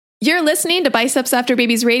You're listening to Biceps After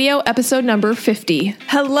Babies Radio, episode number 50.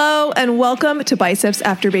 Hello and welcome to Biceps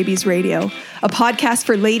After Babies Radio, a podcast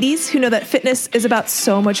for ladies who know that fitness is about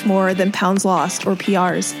so much more than pounds lost or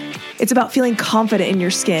PRs. It's about feeling confident in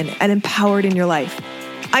your skin and empowered in your life.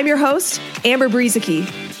 I'm your host, Amber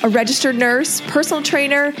Brezicki, a registered nurse, personal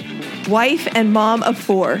trainer, wife, and mom of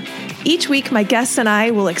 4. Each week, my guests and I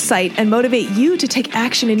will excite and motivate you to take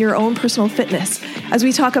action in your own personal fitness as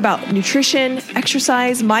we talk about nutrition,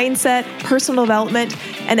 exercise, mindset, personal development,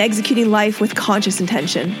 and executing life with conscious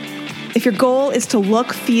intention. If your goal is to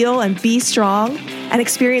look, feel, and be strong and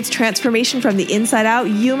experience transformation from the inside out,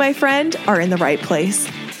 you, my friend, are in the right place.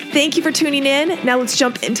 Thank you for tuning in. Now let's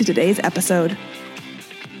jump into today's episode.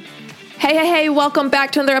 Hey, welcome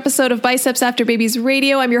back to another episode of Biceps After Babies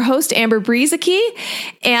Radio. I'm your host, Amber Brezicki,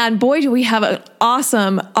 and boy, do we have an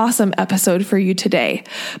awesome episode for you today.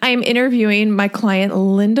 I am interviewing my client,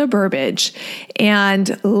 Linda Burbidge,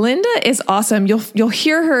 and Linda is awesome. You'll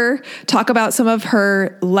hear her talk about some of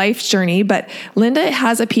her life journey, but Linda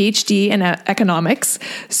has a PhD in economics,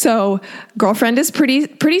 so girlfriend is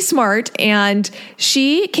pretty smart, and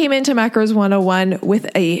she came into Macros 101 with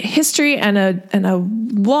a history and a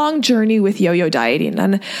long journey with yo-yo dieting.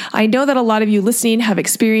 And I know that a lot of you listening have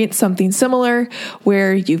experienced something similar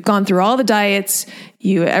where you've gone through all the diets.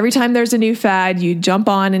 Every time there's a new fad, you jump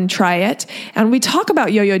on and try it. And we talk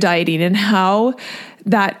about yo-yo dieting and how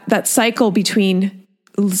that cycle between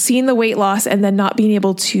seeing the weight loss and then not being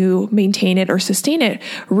able to maintain it or sustain it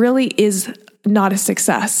really is not a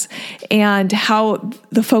success, and how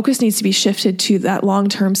the focus needs to be shifted to that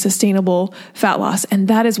long-term sustainable fat loss. And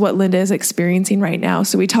that is what Linda is experiencing right now.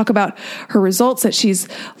 So we talk about her results, that she's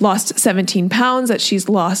lost 17 pounds, that she's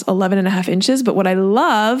lost 11 and a half inches. But what I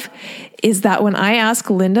love is that when I ask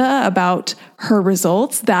Linda about her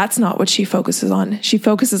results, that's not what she focuses on. She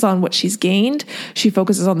focuses on what she's gained. She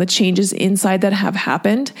focuses on the changes inside that have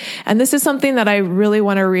happened. And this is something that I really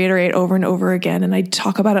want to reiterate over and over again. And I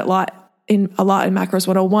talk about it a lot in Macros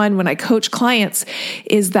 101 when I coach clients,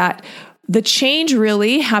 is that the change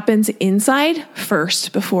really happens inside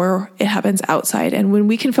first before it happens outside. And when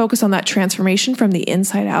we can focus on that transformation from the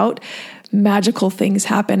inside out, magical things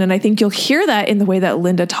happen. And I think you'll hear that in the way that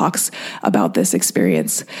Linda talks about this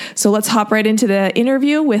experience. So let's hop right into the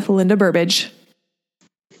interview with Linda Burbidge.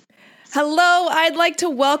 Hello, I'd like to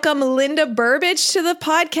welcome Linda Burbidge to the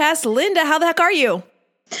podcast. Linda, how the heck are you?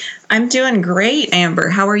 I'm doing great, Amber.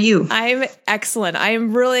 How are you? I'm excellent. I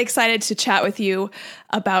am really excited to chat with you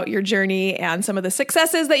about your journey and some of the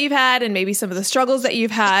successes that you've had and maybe some of the struggles that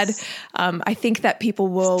you've had. I think that people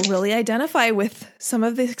will really identify with some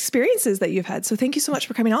of the experiences that you've had. So thank you so much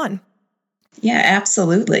for coming on. Yeah,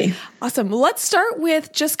 absolutely. Awesome. Let's start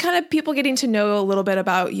with just kind of people getting to know a little bit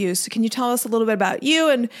about you. So can you tell us a little bit about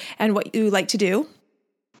you and what you like to do?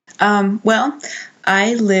 Well,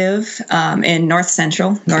 I live in North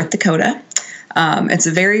Central, North Dakota. It's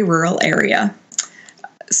a very rural area,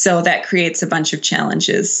 so that creates a bunch of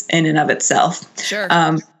challenges in and of itself. Sure.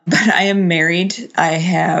 But I am married. I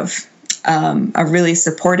have a really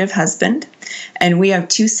supportive husband, and we have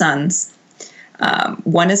 2 sons.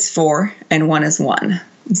 One is 4 and one is 1.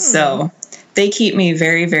 So they keep me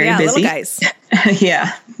very, very busy. Little guys.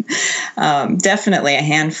 Yeah, definitely a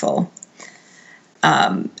handful.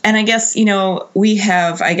 And I guess, we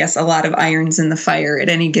have, a lot of irons in the fire at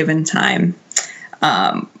any given time.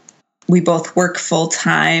 We both work full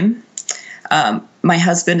time. My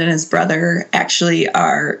husband and his brother actually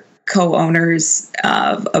are co-owners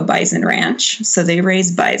of a bison ranch. So they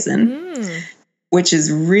raise bison, which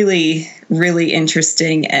is really, really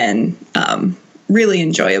interesting and really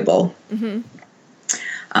enjoyable. Mm-hmm.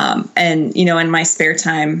 And, in my spare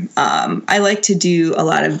time, I like to do a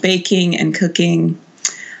lot of baking and cooking.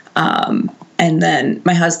 And then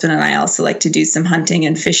my husband and I also like to do some hunting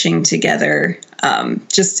and fishing together.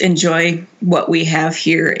 Just enjoy what we have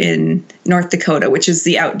here in North Dakota, which is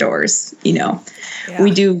the outdoors. Yeah.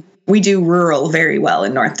 We do rural very well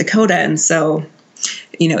in North Dakota. And so,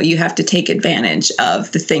 you have to take advantage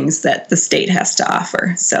of the things that the state has to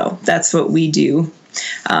offer. So that's what we do.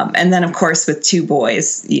 And then, of course, with 2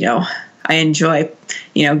 boys, I enjoy,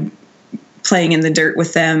 playing in the dirt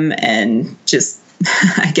with them and just,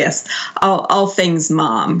 I guess, all things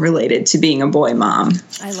mom related to being a boy mom.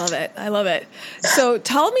 I love it. So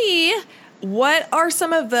tell me, what are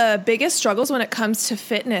some of the biggest struggles when it comes to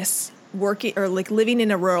fitness, working or like living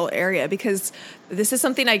in a rural area? Because this is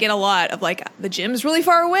something I get a lot of, like, the gym's really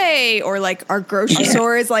far away, or like our grocery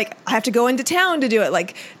store is like, I have to go into town to do it.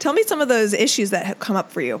 Like, tell me some of those issues that have come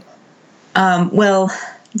up for you. Well,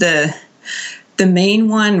 the main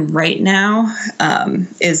one right now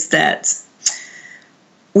is that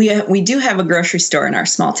we do have a grocery store in our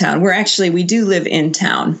small town. We do live in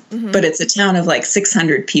town, but it's a town of like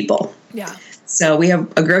 600 people. Yeah. So we have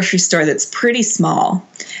a grocery store that's pretty small.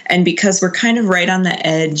 And because we're kind of right on the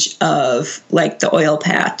edge of like the oil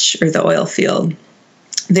patch or the oil field,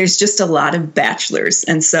 there's just a lot of bachelors.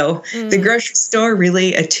 And so the grocery store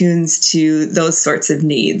really attunes to those sorts of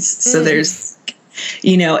needs. So there's,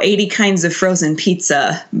 80 kinds of frozen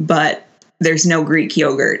pizza, but there's no Greek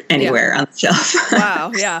yogurt anywhere on the shelf.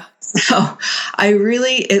 Wow. Yeah. So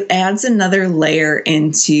it adds another layer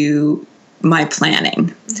into my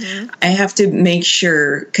planning. I have to make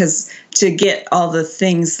sure, because to get all the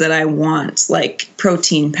things that I want, like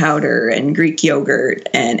protein powder and Greek yogurt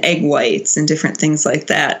and egg whites and different things like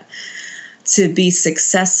that, to be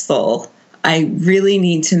successful, I really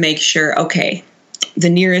need to make sure, okay, the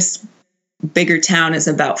nearest bigger town is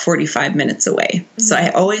about 45 minutes away. So I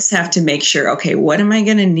always have to make sure, okay, what am I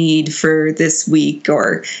going to need for this week?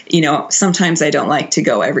 Or, sometimes I don't like to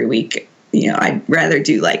go every week. I'd rather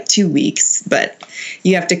do like 2 weeks, but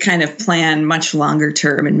you have to kind of plan much longer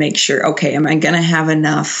term and make sure, okay, am I going to have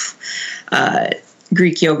enough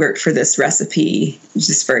Greek yogurt for this recipe,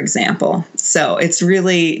 just for example? So it's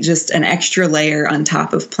really just an extra layer on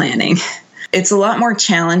top of planning. It's a lot more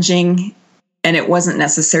challenging, and it wasn't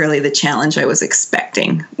necessarily the challenge I was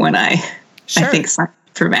expecting when I think signed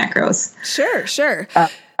up for macros. Sure.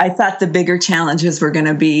 I thought the bigger challenges were going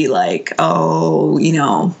to be like,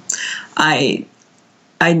 I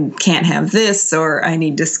can't have this, or I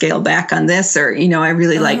need to scale back on this, or, I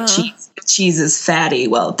really like cheese. Cheese is fatty.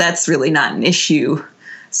 Well, that's really not an issue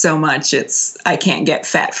so much. I can't get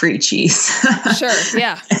fat-free cheese. Sure.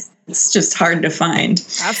 Yeah. It's just hard to find.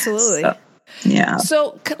 Absolutely. Yeah.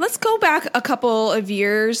 So let's go back a couple of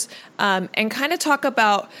years and kind of talk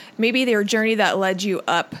about maybe your journey that led you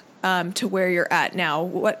up to where you're at now.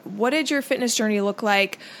 What did your fitness journey look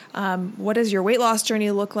like? What does your weight loss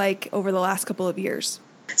journey look like over the last couple of years?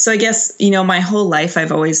 So I guess, my whole life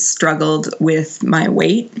I've always struggled with my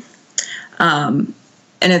weight. And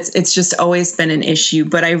it's just always been an issue,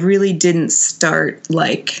 but I really didn't start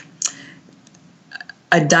like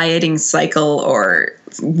a dieting cycle or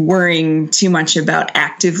worrying too much about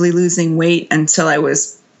actively losing weight until I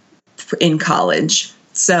was in college.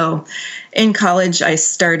 So in college, I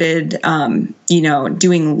started,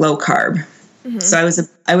 doing low carb. So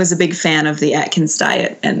I was a big fan of the Atkins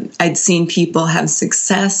diet, and I'd seen people have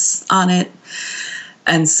success on it.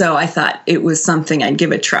 And so I thought it was something I'd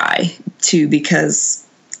give a try too, because,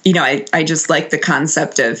 I just like the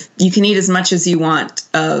concept of you can eat as much as you want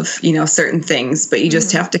of, certain things, but you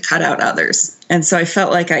just have to cut out others. And so I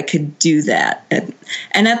felt like I could do that.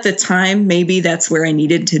 And at the time, maybe that's where I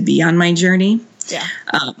needed to be on my journey. Yeah.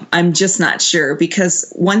 I'm just not sure,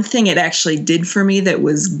 because one thing it actually did for me that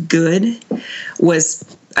was good was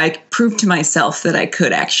I proved to myself that I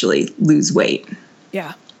could actually lose weight.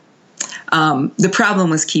 Yeah. The problem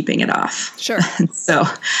was keeping it off. Sure. So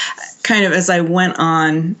kind of as I went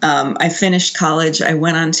on, I finished college, I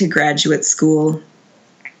went on to graduate school.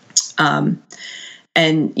 And,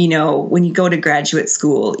 when you go to graduate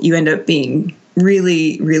school, you end up being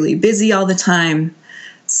really, really busy all the time.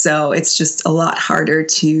 So it's just a lot harder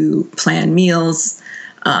to plan meals.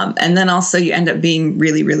 And then also you end up being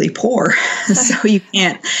really, really poor. So you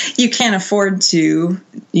can't afford to,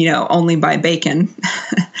 only buy bacon.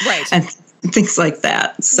 Right. And things like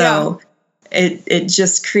that. So it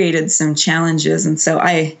just created some challenges. And so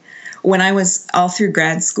when I was all through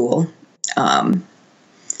grad school, I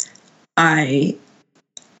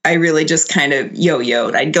really just kind of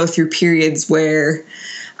yo-yoed. I'd go through periods where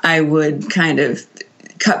I would kind of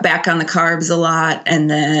cut back on the carbs a lot, and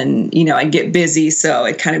then, I'd get busy, so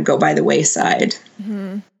it'd kind of go by the wayside.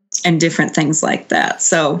 And different things like that.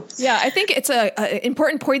 So yeah, I think it's a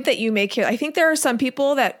important point that you make here. I think there are some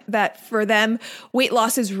people that for them weight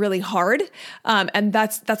loss is really hard, and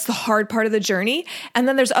that's the hard part of the journey. And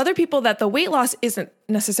then there's other people that the weight loss isn't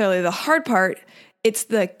necessarily the hard part. It's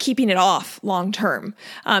the keeping it off long term.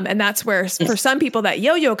 And that's where for some people that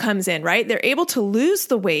yo-yo comes in, right? They're able to lose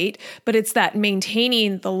the weight, but it's that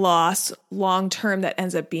maintaining the loss long term that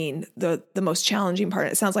ends up being the most challenging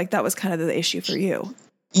part. It sounds like that was kind of the issue for you.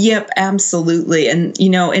 Yep, absolutely. And,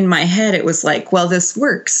 in my head, it was like, well, this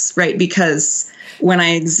works, right? Because when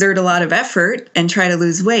I exert a lot of effort and try to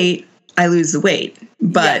lose weight, I lose the weight.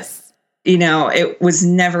 But, it was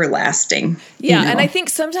never lasting. Yeah. And I think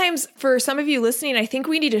sometimes for some of you listening, I think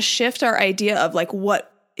we need to shift our idea of like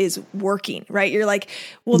what is working, right? You're like,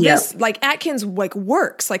 well, this like Atkins like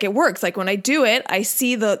works, like it works. Like when I do it, I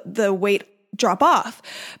see the weight drop off.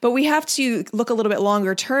 But we have to look a little bit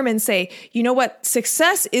longer term and say, you know what?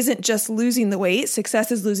 Success isn't just losing the weight.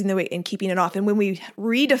 Success is losing the weight and keeping it off. And when we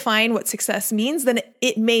redefine what success means, then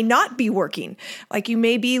it may not be working. Like you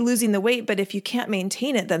may be losing the weight, but if you can't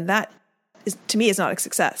maintain it, then that is, to me, is not a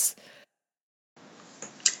success.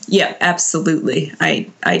 Yeah, absolutely. I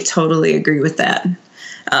totally agree with that.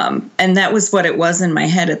 And that was what it was in my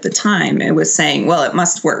head at the time. It was saying, well, it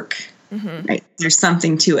must work. Mm-hmm. Right? There's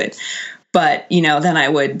something to it. But, then I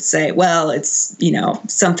would say, well, it's,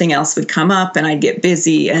 something else would come up and I'd get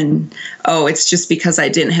busy and, it's just because I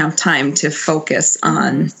didn't have time to focus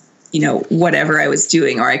on, whatever I was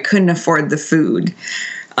doing, or I couldn't afford the food,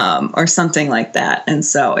 or something like that. And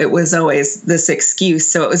so it was always this excuse.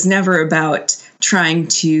 So it was never about trying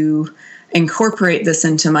to incorporate this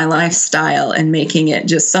into my lifestyle and making it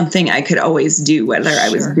just something I could always do, whether I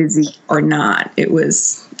was busy or not. It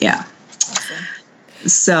was, yeah.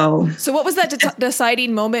 Awesome. So what was that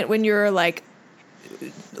deciding moment when you're like,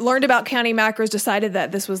 learned about counting macros, decided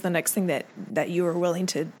that this was the next thing that you were willing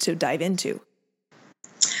to dive into?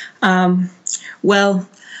 Well,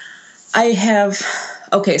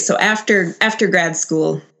 so after grad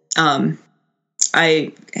school,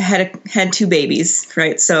 I had two babies,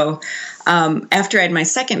 right? So, after I had my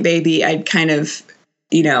second baby, I'd kind of,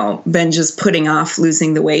 been just putting off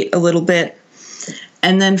losing the weight a little bit.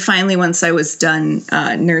 And then finally, once I was done,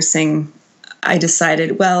 nursing, I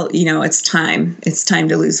decided, well, it's time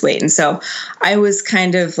to lose weight. And so I was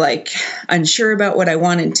kind of like unsure about what I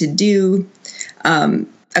wanted to do.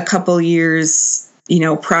 A couple years,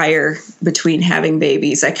 prior between having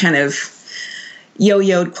babies, I kind of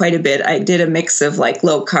yo-yoed quite a bit. I did a mix of like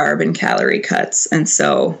low carb and calorie cuts. And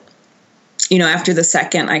so, after the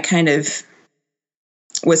second, I kind of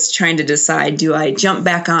was trying to decide, do I jump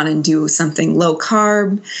back on and do something low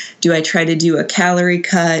carb? Do I try to do a calorie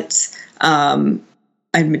cut?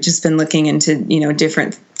 I've just been looking into,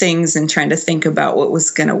 different things and trying to think about what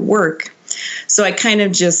was going to work. So I kind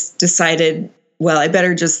of just decided, well, I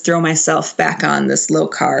better just throw myself back on this low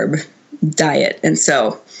carb diet. And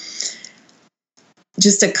so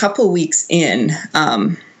just a couple weeks in,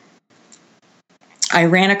 I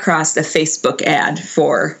ran across a Facebook ad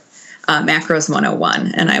for Macros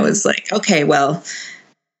 101. And I was like, okay, well,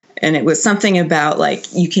 and it was something about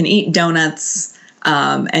like, you can eat donuts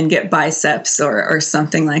and get biceps or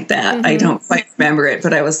something like that. Mm-hmm. I don't quite remember it,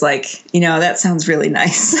 but I was like, that sounds really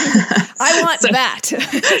nice. I want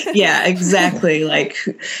that. Yeah, exactly. Like,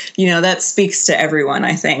 that speaks to everyone,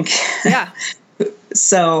 I think. Yeah.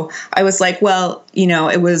 So I was like, well,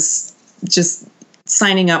 it was just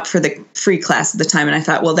signing up for the free class at the time. And I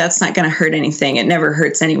thought, well, that's not going to hurt anything. It never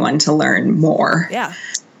hurts anyone to learn more. Yeah.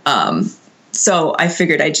 So I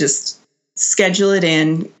figured I'd just schedule it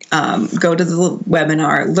in, go to the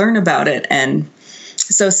webinar, learn about it. And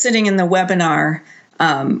so sitting in the webinar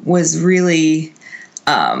was really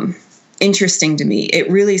interesting to me. It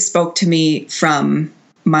really spoke to me from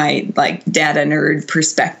my like data nerd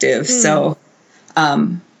perspective. So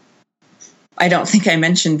I don't think I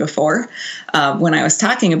mentioned before when I was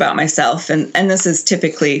talking about myself, and this is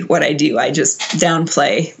typically what I do. I just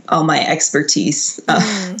downplay all my expertise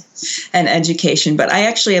and education, but I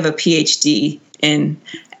actually have a PhD in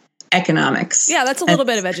economics. Yeah, that's a little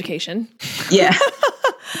bit of education. Yeah.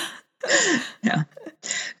 Yeah.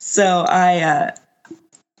 So I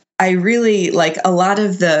really like a lot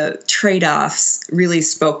of the trade-offs really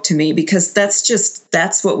spoke to me because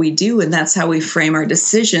that's what we do. And that's how we frame our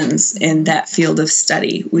decisions in that field of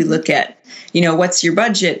study. We look at, what's your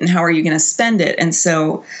budget and how are you going to spend it? And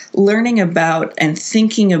so learning about and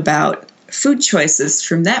thinking about food choices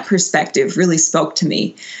from that perspective really spoke to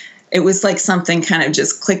me. It was like something kind of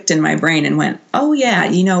just clicked in my brain and went, oh yeah,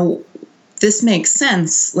 this makes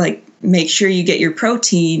sense. Like make sure you get your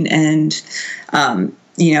protein and,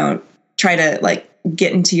 try to like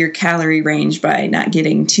get into your calorie range by not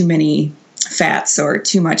getting too many fats or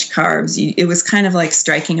too much carbs. It was kind of like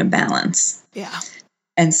striking a balance. Yeah.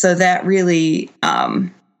 And so that really,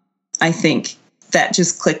 I think that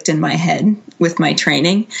just clicked in my head with my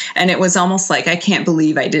training. And it was almost like, I can't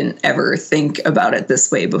believe I didn't ever think about it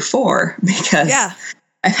this way before because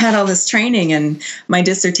I've had all this training and my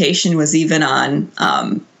dissertation was even on,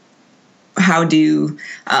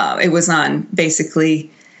 it was on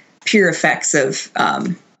basically peer effects of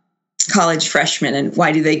college freshmen and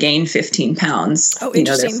why do they gain 15 pounds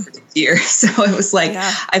interesting. Their first year. So it was like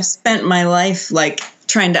I've spent my life like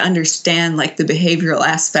trying to understand like the behavioral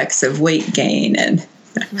aspects of weight gain and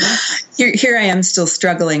here I am still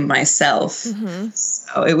struggling myself.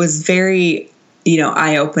 So it was very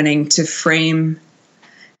eye-opening to frame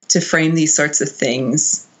these sorts of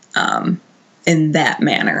things in that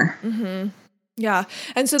manner. Mm-hmm. Yeah.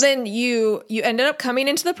 And so then you ended up coming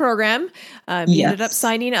into the program, you ended up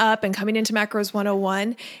signing up and coming into Macros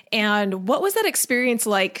 101. And what was that experience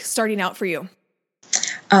like starting out for you?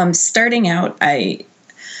 Starting out, I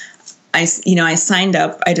signed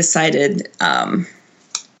up. I decided, I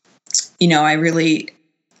really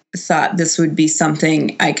thought this would be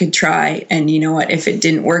something I could try. And you know what? If it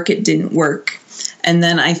didn't work, it didn't work. And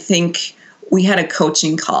then I think we had a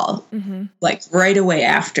coaching call like right away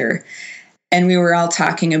after. And we were all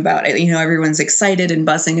talking about it. Everyone's excited and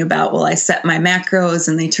buzzing about, well, I set my macros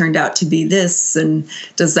and they turned out to be this. And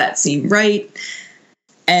does that seem right?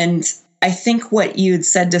 And I think what you had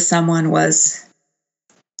said to someone was,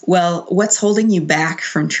 well, what's holding you back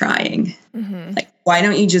from trying? Like, why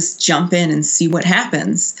don't you just jump in and see what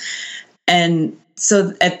happens? And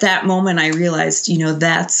so at that moment, I realized,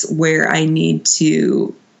 that's where I need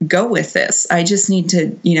to go with this. I just need to,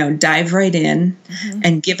 dive right in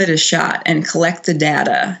and give it a shot and collect the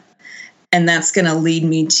data. And that's going to lead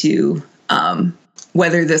me to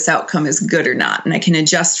whether this outcome is good or not. And I can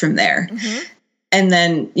adjust from there. And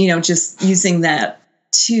then, just using that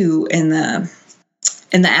too in the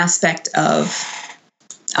aspect of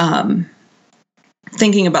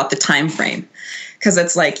thinking about the time frame. Because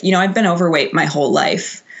it's like, I've been overweight my whole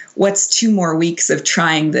life. What's 2 more weeks of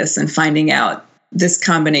trying this and finding out this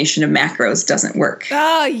combination of macros doesn't work?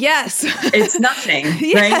 Oh, yes. It's nothing.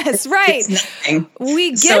 Yes, right. It's nothing.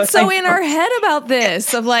 We get so in our head about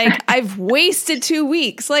this of like, I've wasted 2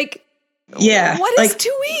 weeks. Like, what is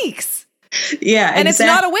 2 weeks? Yeah. And it's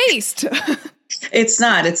not a waste. It's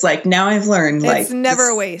not. It's like, now I've learned. It's never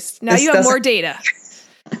a waste. Now you have more data.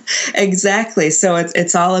 Exactly. So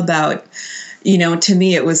it's all about, to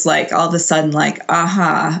me, it was like all of a sudden like,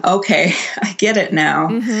 okay, I get it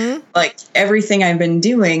now. Like everything I've been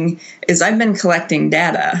doing is I've been collecting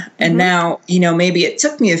data. And now, maybe it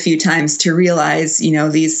took me a few times to realize,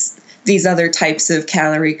 these other types of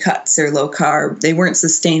calorie cuts or low carb, they weren't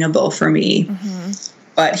sustainable for me.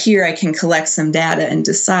 But here I can collect some data and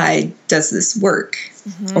decide, does this work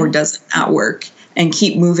or does it not work? And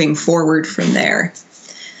keep moving forward from there.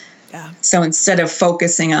 Yeah. So instead of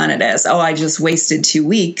focusing on it as, I just wasted 2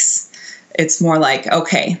 weeks, it's more like,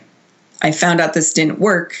 okay, I found out this didn't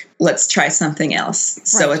work. Let's try something else. Right.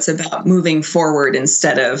 So it's about moving forward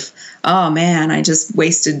instead of, oh man, I just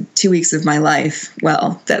wasted 2 weeks of my life.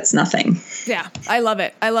 Well, that's nothing. Yeah, I love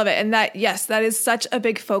it. I love it. And that is such a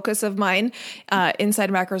big focus of mine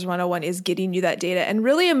inside Macros 101 is getting you that data and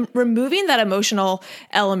really removing that emotional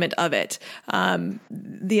element of it.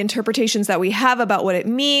 The interpretations that we have about what it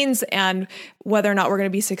means and whether or not we're going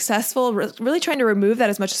to be successful, really trying to remove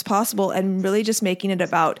that as much as possible and really just making it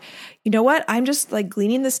about, you know what, I'm just like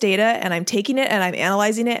gleaning this data and I'm taking it and I'm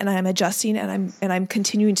analyzing it and I'm adjusting and I'm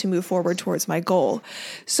continuing to move forward towards my goal.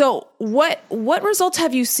 So what results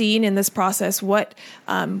have you seen in this process? What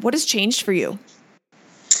has changed for you?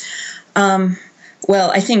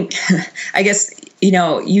 Well, I guess,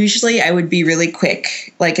 usually I would be really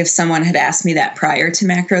quick. Like if someone had asked me that prior to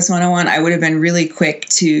Macros 101, I would have been really quick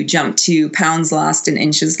to jump to pounds lost and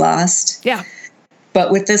inches lost. Yeah.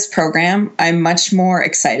 But with this program, I'm much more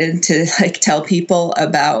excited to tell people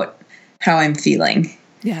about how I'm feeling.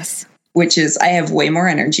 Yes. Which is I have way more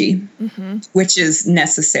energy, which is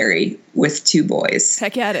necessary with 2 boys.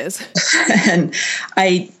 Heck yeah, it is. And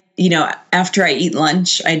after I eat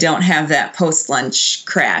lunch, I don't have that post-lunch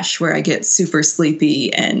crash where I get super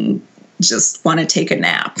sleepy and just want to take a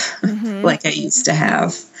nap like I used to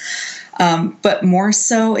have. But more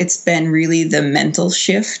so, it's been really the mental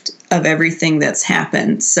shift of everything that's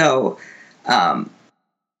happened. So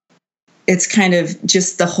it's kind of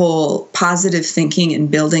just the whole positive thinking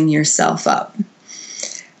and building yourself up.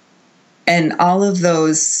 And all of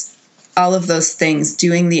those things,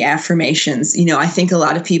 doing the affirmations, I think a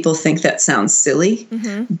lot of people think that sounds silly,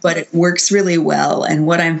 but it works really well. And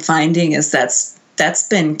what I'm finding is that's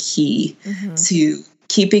been key to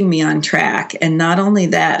keeping me on track. And not only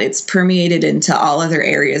that, it's permeated into all other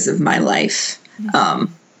areas of my life.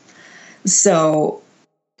 So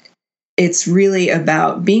it's really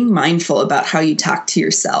about being mindful about how you talk to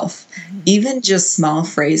yourself, even just small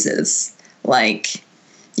phrases like,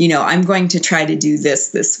 I'm going to try to do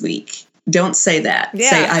this week. Don't say that. Yeah.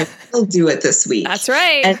 Say, I will do it this week. That's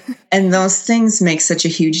right. And those things make such a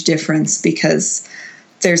huge difference because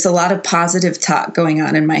there's a lot of positive talk going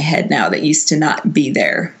on in my head now that used to not be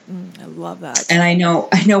there. I love that. And I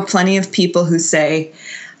know plenty of people who say,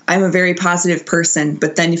 I'm a very positive person,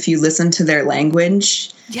 but then if you listen to their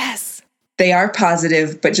language, yes, they are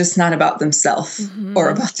positive, but just not about themselves or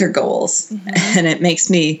about their goals. And it makes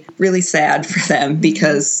me really sad for them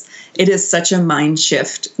because it is such a mind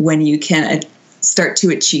shift when you can start to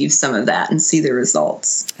achieve some of that and see the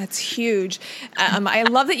results. That's huge. I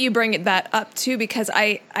love that you bring that up too, because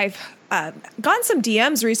I've gotten some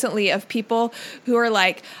DMs recently of people who are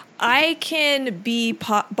like, I can be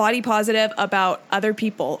body positive about other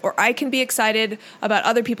people, or I can be excited about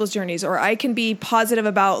other people's journeys, or I can be positive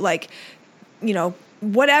about like, you know,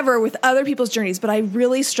 whatever with other people's journeys, but I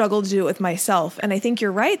really struggle to do it with myself. And I think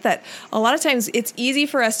you're right that a lot of times it's easy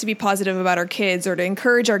for us to be positive about our kids, or to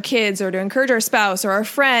encourage our kids, or to encourage our spouse or our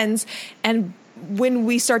friends. And when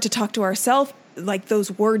we start to talk to ourselves, like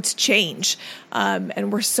those words change.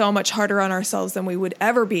 And we're so much harder on ourselves than we would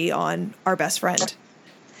ever be on our best friend.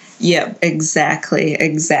 Yeah, exactly.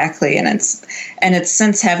 And it's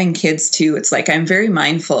since having kids too, it's like I'm very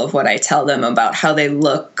mindful of what I tell them about how they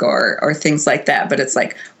look or things like that. But it's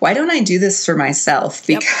like, why don't I do this for myself?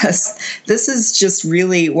 Because this is just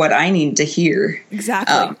really what I need to hear.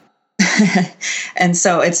 Exactly. And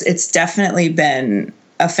so it's definitely been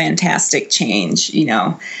a fantastic change, you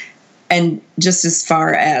know, and just as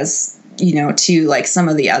far as, you know, to like some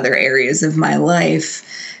of the other areas of my life,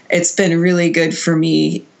 it's been really good for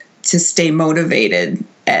me to stay motivated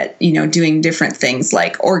at, you know, doing different things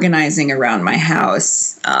like organizing around my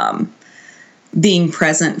house, being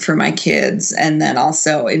present for my kids, and then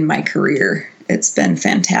also in my career. It's been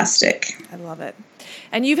fantastic. I love it.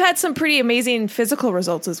 And you've had some pretty amazing physical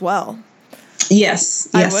results as well. Yes.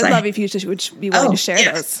 I would love if you would be willing to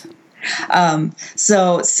share those.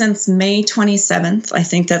 So since May 27th, I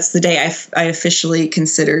think that's the day I officially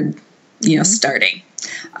considered, you know, starting.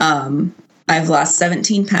 I've lost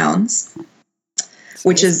 17 pounds,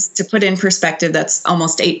 which is, to put in perspective, that's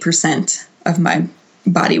almost 8% of my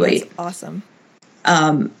body weight. That's awesome.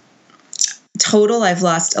 Total, I've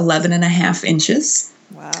lost 11 and a half inches.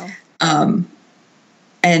 Wow.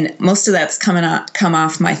 And most of that's come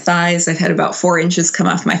off my thighs. I've had about 4 inches come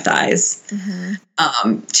off my thighs,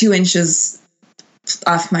 2 inches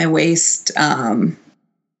off my waist,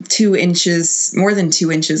 2 inches, more than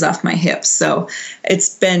 2 inches off my hips. So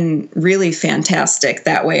it's been really fantastic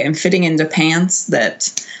that way. I'm fitting into pants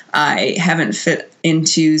that I haven't fit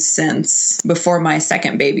into since before my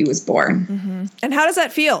second baby was born. And how does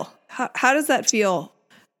that feel? How does that feel?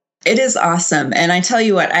 It is awesome. And I tell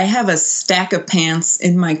you what, I have a stack of pants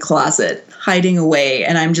in my closet hiding away,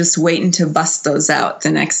 and I'm just waiting to bust those out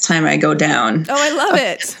the next time I go down. Oh, I love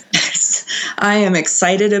it. I am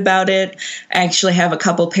excited about it. I actually have a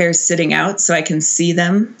couple pairs sitting out so I can see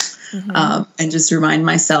them and just remind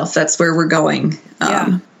myself that's where we're going.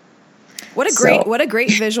 What a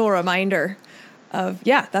great visual reminder of,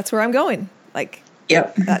 that's where I'm going. Like,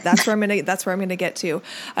 yep. That's where I'm gonna get to.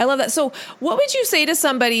 I love that. So what would you say to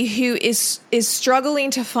somebody who is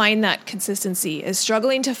struggling to find that consistency, is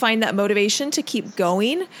struggling to find that motivation to keep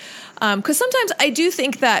going? Because sometimes I do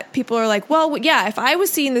think that people are like, well, yeah, if I was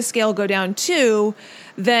seeing the scale go down too,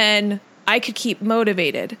 then I could keep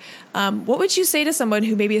motivated. What would you say to someone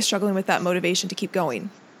who maybe is struggling with that motivation to keep going?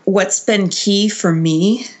 What's been key for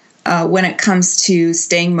me when it comes to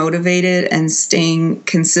staying motivated and staying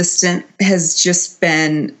consistent has just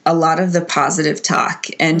been a lot of the positive talk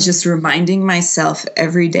and just reminding myself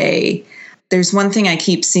every day. There's one thing I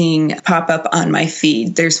keep seeing pop up on my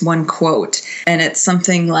feed. There's one quote, and it's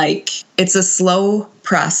something like, it's a slow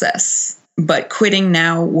process, but quitting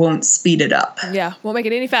now won't speed it up. Yeah, won't make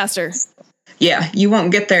it any faster. Yeah, you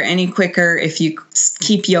won't get there any quicker if you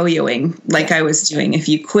keep yo-yoing like I was doing. If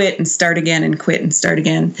you quit and start again and quit and start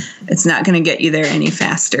again, it's not going to get you there any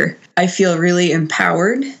faster. I feel really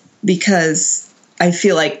empowered because I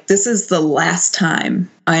feel like this is the last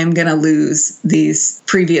time I am going to lose these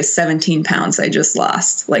previous 17 pounds I just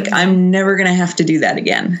lost. Like, I'm never going to have to do that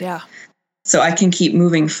again. Yeah. So I can keep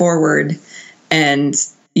moving forward and,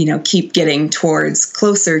 you know, keep getting towards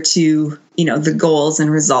closer to, you know, the goals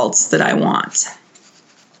and results that I want.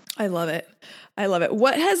 I love it. I love it.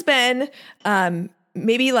 What has been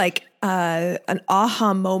maybe like an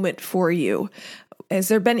aha moment for you? Has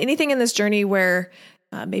there been anything in this journey where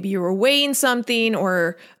maybe you were weighing something,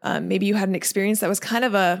 or maybe you had an experience that was kind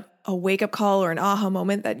of a wake-up call or an aha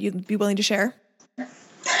moment that you'd be willing to share?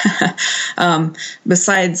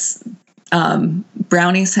 Besides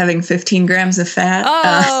brownies having 15 grams of fat.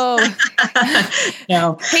 Oh,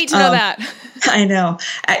 no. Hate to know that. I know.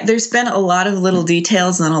 There's been a lot of little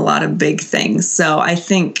details and a lot of big things. So I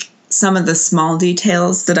think some of the small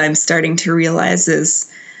details that I'm starting to realize is,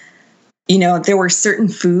 you know, there were certain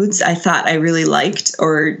foods I thought I really liked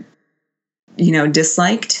or, you know,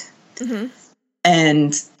 disliked. Mm-hmm.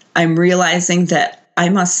 And I'm realizing that I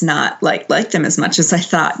must not like them as much as I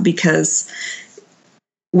thought, because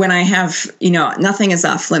when I have, nothing is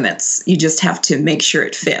off limits. You just have to make sure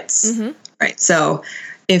it fits. Mm-hmm. Right. So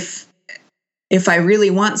if I really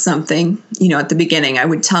want something, at the beginning, I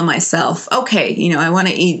would tell myself, okay, I want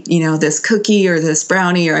to eat, this cookie or this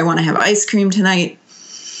brownie, or I want to have ice cream tonight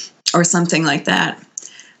or something like that.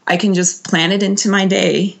 I can just plan it into my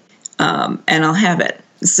day, and I'll have it.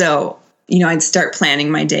 So, I'd start planning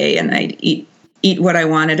my day, and I'd eat what I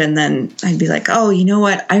wanted. And then I'd be like, oh, you know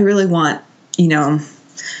what? I really want,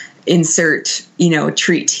 insert,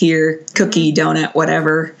 treat here, cookie, donut,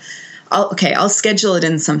 whatever. I'll schedule it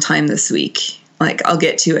in sometime this week. Like, I'll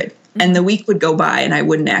get to it. Mm-hmm. And the week would go by and I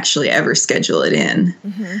wouldn't actually ever schedule it in.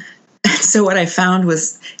 Mm-hmm. So what I found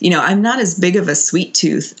was, I'm not as big of a sweet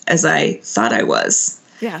tooth as I thought I was.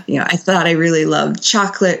 Yeah. I thought I really loved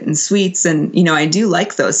chocolate and sweets, and, I do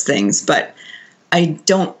like those things, but I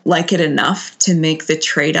don't like it enough to make the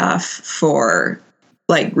trade-off for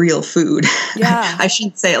like real food. Yeah. I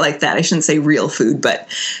shouldn't say it like that. I shouldn't say real food, but,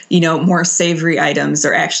 more savory items,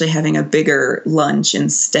 or actually having a bigger lunch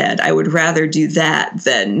instead. I would rather do that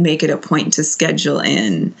than make it a point to schedule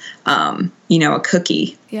in, a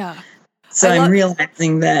cookie. Yeah. So I'm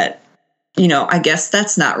realizing that, I guess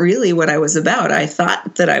that's not really what I was about. I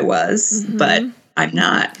thought that I was, mm-hmm. but I'm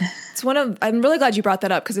not. I'm really glad you brought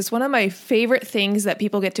that up, because it's one of my favorite things that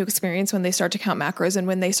people get to experience when they start to count macros and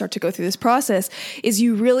when they start to go through this process, is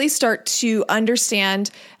you really start to understand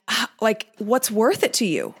like what's worth it to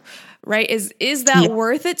you, right? Is that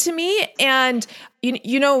worth it to me? And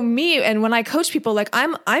you know me, and when I coach people, like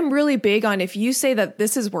I'm really big on, if you say that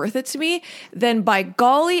this is worth it to me, then by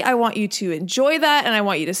golly, I want you to enjoy that, and I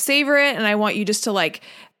want you to savor it, and I want you just to like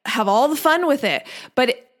have all the fun with it.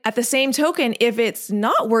 But at the same token, if it's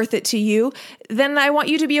not worth it to you, then I want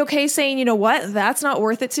you to be okay saying, you know what, that's not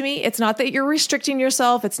worth it to me. It's not that you're restricting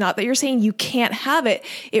yourself. It's not that you're saying you can't have it.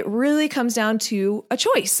 It really comes down to a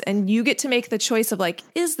choice, and you get to make the choice of like,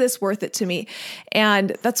 is this worth it to me?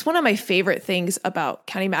 And that's one of my favorite things about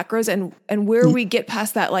counting macros, and where we get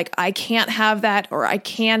past that, like, I can't have that, or I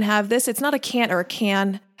can have this. It's not a can't or a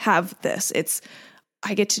can have this. It's,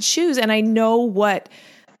 I get to choose, and I know what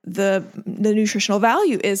the nutritional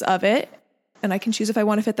value is of it, and I can choose if I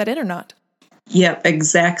want to fit that in or not. Yep,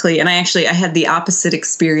 exactly. And I had the opposite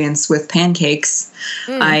experience with pancakes.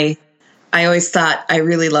 I always thought I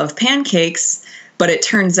really love pancakes, but it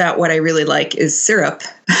turns out what I really like is syrup.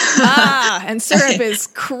 And syrup is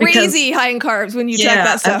crazy high in carbs when you check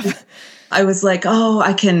that stuff. I was like,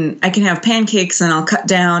 I can have pancakes, and I'll cut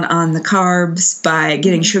down on the carbs by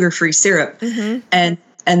getting sugar-free syrup. Mm-hmm.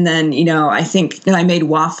 And then, I think I made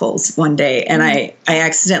waffles one day, and I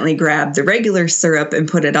accidentally grabbed the regular syrup and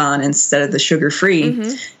put it on instead of the sugar-free.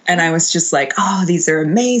 Mm-hmm. And I was just like, oh, these are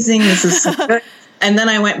amazing. This is so good. And then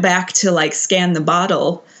I went back to like scan the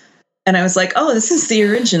bottle, and I was like, oh, this is the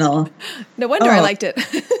original. No wonder I liked it.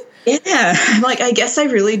 Yeah. I'm like, I guess I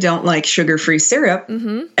really don't like sugar-free syrup.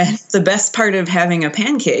 Mm-hmm. And the best part of having a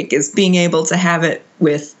pancake is being able to have it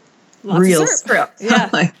with real syrup.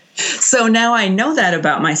 Yeah. So now I know that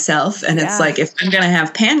about myself, and it's like, if I'm going to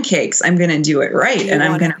have pancakes, I'm going to do it right, and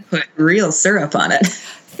I'm going to put real syrup on it.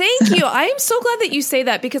 Thank you. I am so glad that you say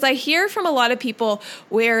that, because I hear from a lot of people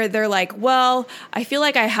where they're like, well, I feel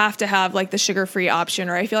like I have to have like the sugar-free option,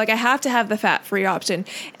 or I feel like I have to have the fat-free option.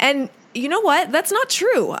 And you know what? That's not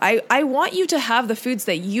true. I want you to have the foods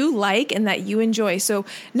that you like and that you enjoy. So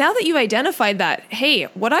now that you've identified that, hey,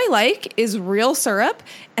 what I like is real syrup,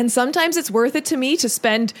 and sometimes it's worth it to me to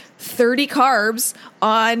spend 30 carbs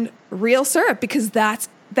on real syrup, because that's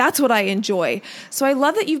what I enjoy. So I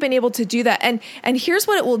love that you've been able to do that. And here's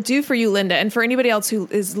what it will do for you, Linda, and for anybody else who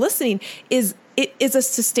is listening, is it is a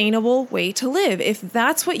sustainable way to live. If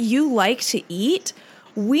that's what you like to eat,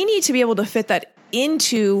 we need to be able to fit that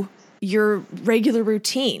into your regular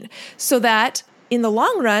routine, so that in the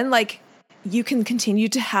long run, like, you can continue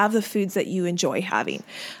to have the foods that you enjoy having.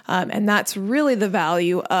 And that's really the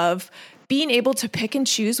value of being able to pick and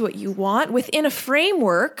choose what you want within a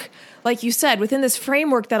framework, like you said, within this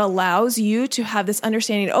framework that allows you to have this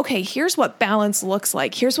understanding, okay, here's what balance looks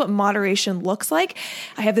like. Here's what moderation looks like.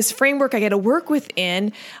 I have this framework I get to work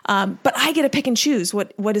within, but I get to pick and choose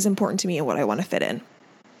what is important to me and what I want to fit in.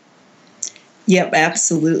 Yep,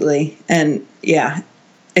 absolutely. And yeah,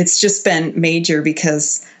 it's just been major,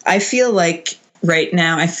 because I feel like right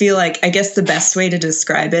now, I guess the best way to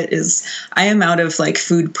describe it is I am out of like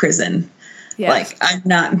food prison. Yes. Like, I'm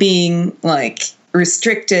not being like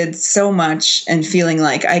restricted so much and feeling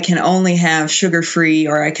like I can only have sugar-free,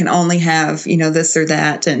 or I can only have, this or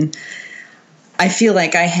that. And I feel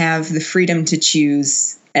like I have the freedom to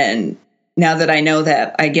choose And now that I know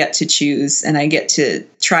that, I get to choose and I get to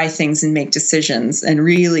try things and make decisions. And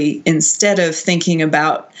really, instead of thinking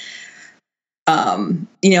about,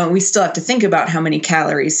 we still have to think about how many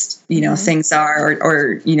calories, things are,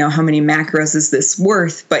 or, how many macros is this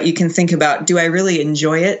worth? But you can think about, do I really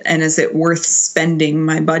enjoy it? And is it worth spending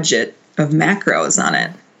my budget of macros on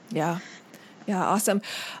it? Yeah. Yeah. Awesome.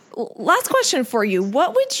 Last question for you.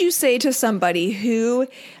 What would you say to somebody who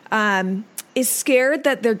is scared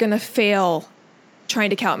that they're going to fail trying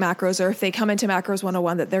to count macros, or if they come into Macros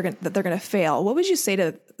 101 that they're going to fail? What would you say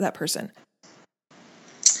to that person?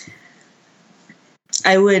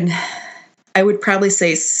 I would probably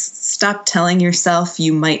say stop telling yourself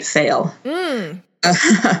you might fail.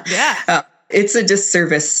 Yeah. It's a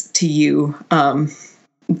disservice to you.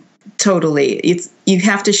 Totally. You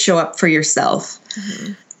have to show up for yourself.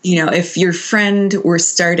 Mm-hmm. If your friend were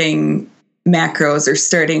starting macros or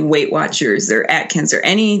starting Weight Watchers or Atkins or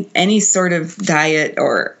any sort of diet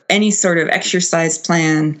or any sort of exercise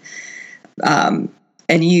plan, and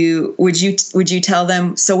would you tell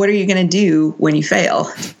them, so what are you going to do when you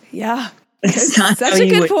fail? Yeah. Such a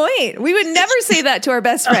good point. We would never say that to our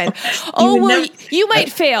best friend. You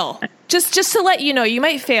might fail. Just to let you know, you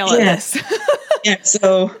might fail at this. Yeah.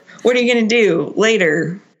 So what are you going to do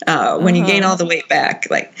later when you gain all the weight back?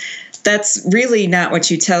 Like, that's really not what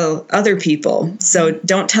you tell other people. So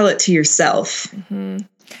don't tell it to yourself. Mm-hmm.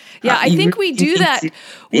 Yeah, I think we do that.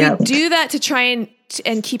 We do that to try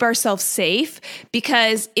and keep ourselves safe,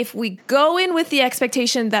 because if we go in with the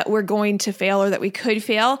expectation that we're going to fail or that we could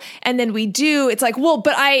fail, and then we do, it's like, well,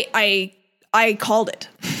 but I called it.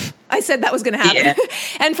 I said that was going to happen. Yeah.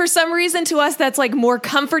 And for some reason to us, that's like more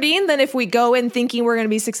comforting than if we go in thinking we're going to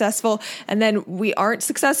be successful and then we aren't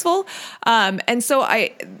successful. And so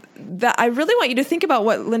I really want you to think about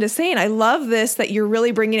what Linda's saying. I love this, that you're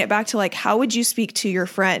really bringing it back to like, how would you speak to your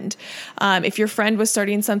friend? If your friend was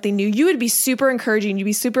starting something new, you would be super encouraging. You'd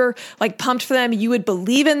be super like pumped for them. You would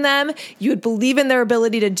believe in them. You would believe in their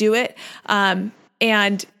ability to do it.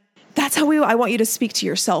 And that's how I want you to speak to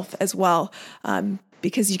yourself as well.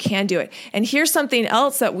 Because you can do it. And here's something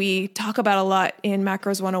else that we talk about a lot in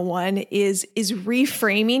Macros 101 is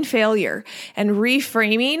reframing failure and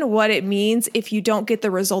reframing what it means if you don't get the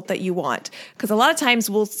result that you want. Because a lot of times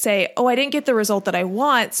we'll say, oh, I didn't get the result that I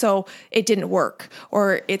want, so it didn't work,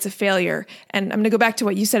 or it's a failure. And I'm going to go back to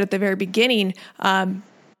what you said at the very beginning,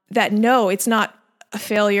 that no, it's not a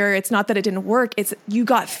failure. It's not that it didn't work. It's you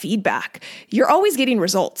got feedback. You're always getting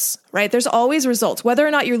results, right? There's always results, whether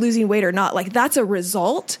or not you're losing weight or not. Like, that's a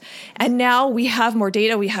result. And now we have more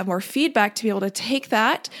data, we have more feedback to be able to take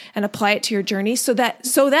that and apply it to your journey so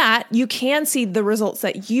that you can see the results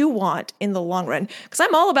that you want in the long run. Because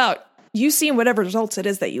I'm all about you seeing whatever results it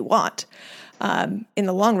is that you want in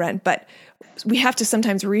the long run. But we have to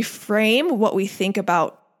sometimes reframe what we think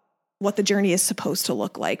about what the journey is supposed to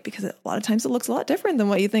look like, because a lot of times it looks a lot different than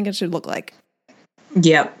what you think it should look like.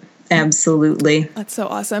 Yep, absolutely. That's so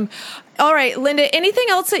awesome. All right, Linda, anything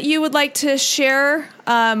else that you would like to share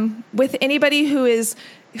with anybody who is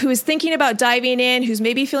thinking about diving in, who's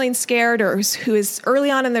maybe feeling scared, or who is early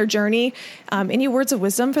on in their journey? Any words of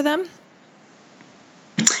wisdom for them?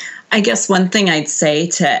 I guess one thing I'd say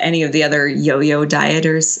to any of the other yo-yo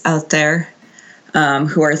dieters out there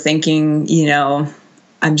who are thinking,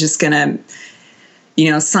 I'm just going to,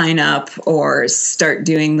 sign up or start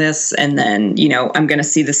doing this, and then, I'm going to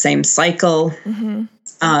see the same cycle.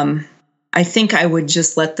 Mm-hmm. I think I would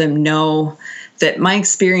just let them know that my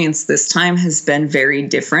experience this time has been very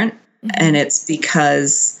different. Mm-hmm. And it's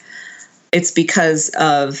because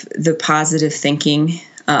of the positive thinking,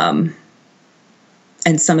 and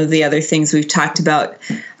some of the other things we've talked about.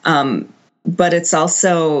 But it's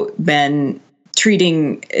also been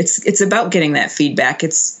it's about getting that feedback.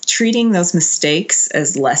 It's treating those mistakes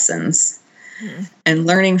as lessons and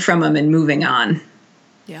learning from them and moving on.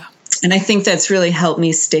 Yeah. And I think that's really helped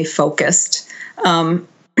me stay focused.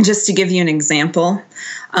 Just to give you an example,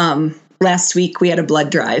 last week we had a blood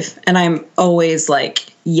drive, and I'm always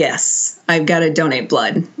like, yes, I've got to donate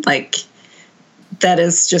blood. Like, that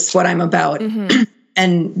is just what I'm about. Mm-hmm.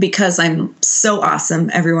 And because I'm so awesome,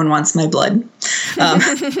 everyone wants my blood.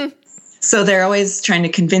 So they're always trying to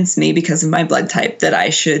convince me, because of my blood type, that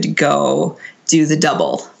I should go do the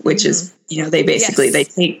double, which is, they basically, they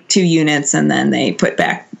take 2 units and then they put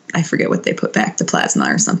back, I forget what they put back, the plasma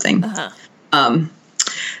or something. Uh-huh.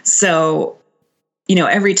 So,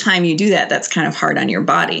 every time you do that, that's kind of hard on your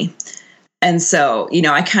body. And so,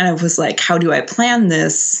 I kind of was like, how do I plan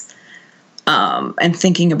this? And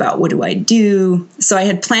thinking about, what do I do? So I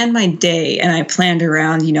had planned my day, and I planned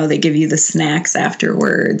around, they give you the snacks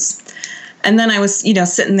afterwards. And then I was,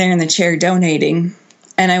 sitting there in the chair donating,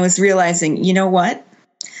 and I was realizing, you know what?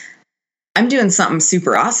 I'm doing something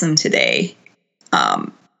super awesome today.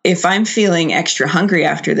 If I'm feeling extra hungry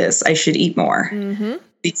after this, I should eat more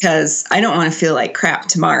because I don't want to feel like crap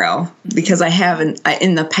tomorrow, because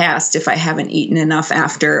in the past, if I haven't eaten enough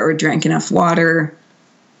after or drank enough water,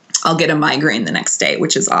 I'll get a migraine the next day,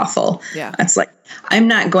 which is awful. Yeah. It's like, I'm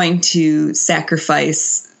not going to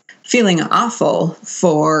sacrifice feeling awful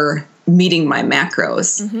for meeting my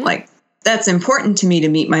macros. Like, that's important to me to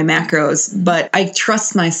meet my macros, but I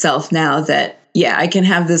trust myself now that, yeah, I can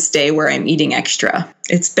have this day where I'm eating extra.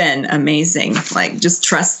 It's been amazing. Like, just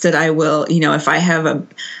trust that I will, if I have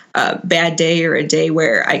a bad day or a day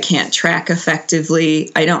where I can't track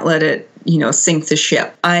effectively, I don't let it, sink the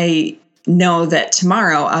ship. I know that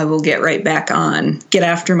tomorrow I will get right back on, get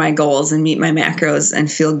after my goals and meet my macros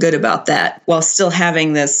and feel good about that while still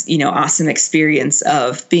having this, awesome experience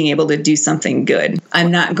of being able to do something good.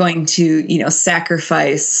 I'm not going to,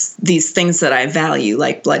 sacrifice these things that I value,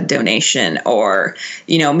 like blood donation, or,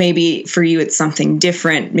 maybe for you it's something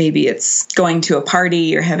different. Maybe it's going to a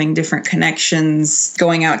party or having different connections,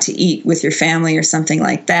 going out to eat with your family or something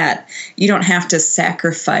like that. You don't have to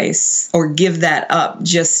sacrifice or give that up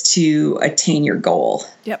just to attain your goal.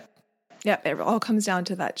 Yep. It all comes down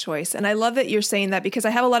to that choice. And I love that you're saying that, because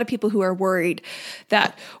I have a lot of people who are worried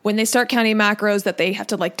that when they start counting macros, that they have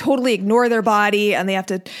to like totally ignore their body, and they have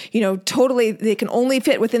to, they can only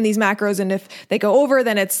fit within these macros. And if they go over,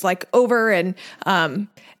 then it's like over. And I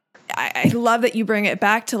love that you bring it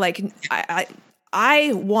back to like,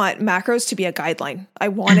 I want macros to be a guideline. I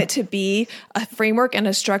want it to be a framework and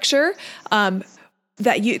a structure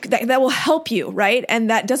that will help you, right? And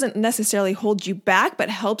that doesn't necessarily hold you back, but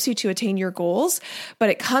helps you to attain your goals. But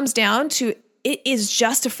it comes down to, it is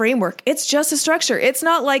just a framework. It's just a structure. It's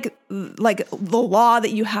not like the law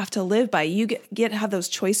that you have to live by. You get to have those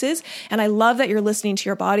choices. And I love that you're listening to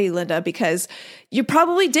your body, Linda, because you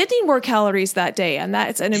probably did need more calories that day. And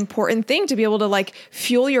that's an important thing, to be able to like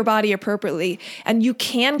fuel your body appropriately. And you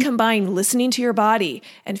can combine listening to your body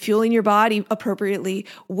and fueling your body appropriately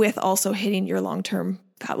with also hitting your long-term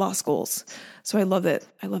fat loss goals. So I love that.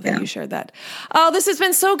 I love that you shared that. Oh, this has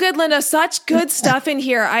been so good, Linda. Such good stuff in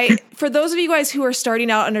here. For those of you guys who are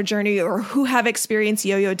starting out on a journey or who have experienced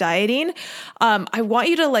yo-yo dieting, I want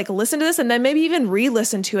you to like listen to this and then maybe even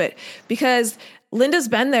re-listen to it, because Linda's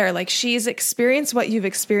been there. Like, she's experienced what you've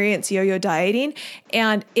experienced yo-yo dieting,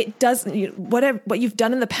 and it doesn't, what you've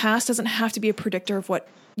done in the past doesn't have to be a predictor of what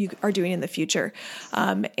you are doing in the future.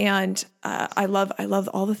 And I love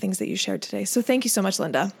all the things that you shared today. So thank you so much,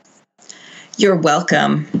 Linda. You're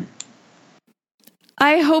welcome.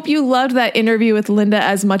 I hope you loved that interview with Linda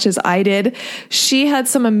as much as I did. She had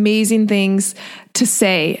some amazing things to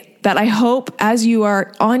say that I hope, as you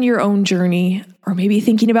are on your own journey, or maybe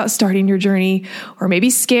thinking about starting your journey, or maybe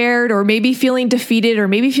scared, or maybe feeling defeated, or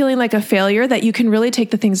maybe feeling like a failure, that you can really take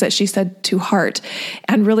the things that she said to heart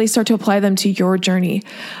and really start to apply them to your journey.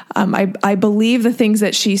 I believe the things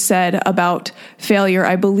that she said about failure.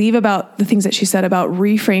 I believe about the things that she said about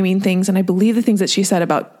reframing things. And I believe the things that she said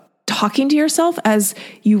about talking to yourself as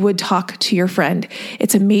you would talk to your friend.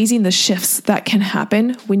 It's amazing the shifts that can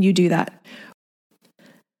happen when you do that.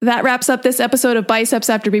 That wraps up this episode of Biceps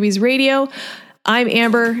After Babies Radio. I'm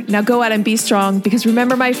Amber. Now go out and be strong, because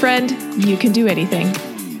remember, my friend, you can do anything.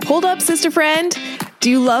 Hold up, sister friend. Do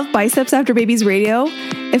you love Biceps After Babies Radio?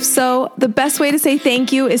 If so, the best way to say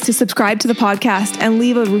thank you is to subscribe to the podcast and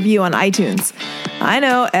leave a review on iTunes. I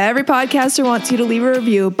know every podcaster wants you to leave a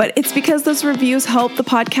review, but it's because those reviews help the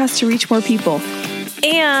podcast to reach more people.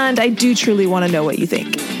 And I do truly want to know what you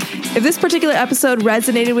think. If this particular episode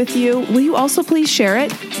resonated with you, will you also please share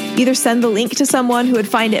it? Either send the link to someone who would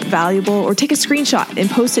find it valuable, or take a screenshot and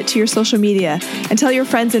post it to your social media and tell your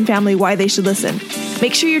friends and family why they should listen.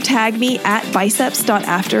 Make sure you tag me at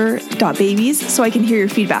biceps.after.babies so I can hear your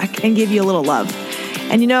feedback and give you a little love.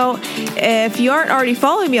 And if you aren't already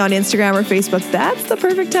following me on Instagram or Facebook, that's the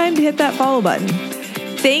perfect time to hit that follow button.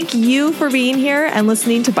 Thank you for being here and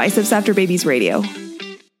listening to Biceps After Babies Radio.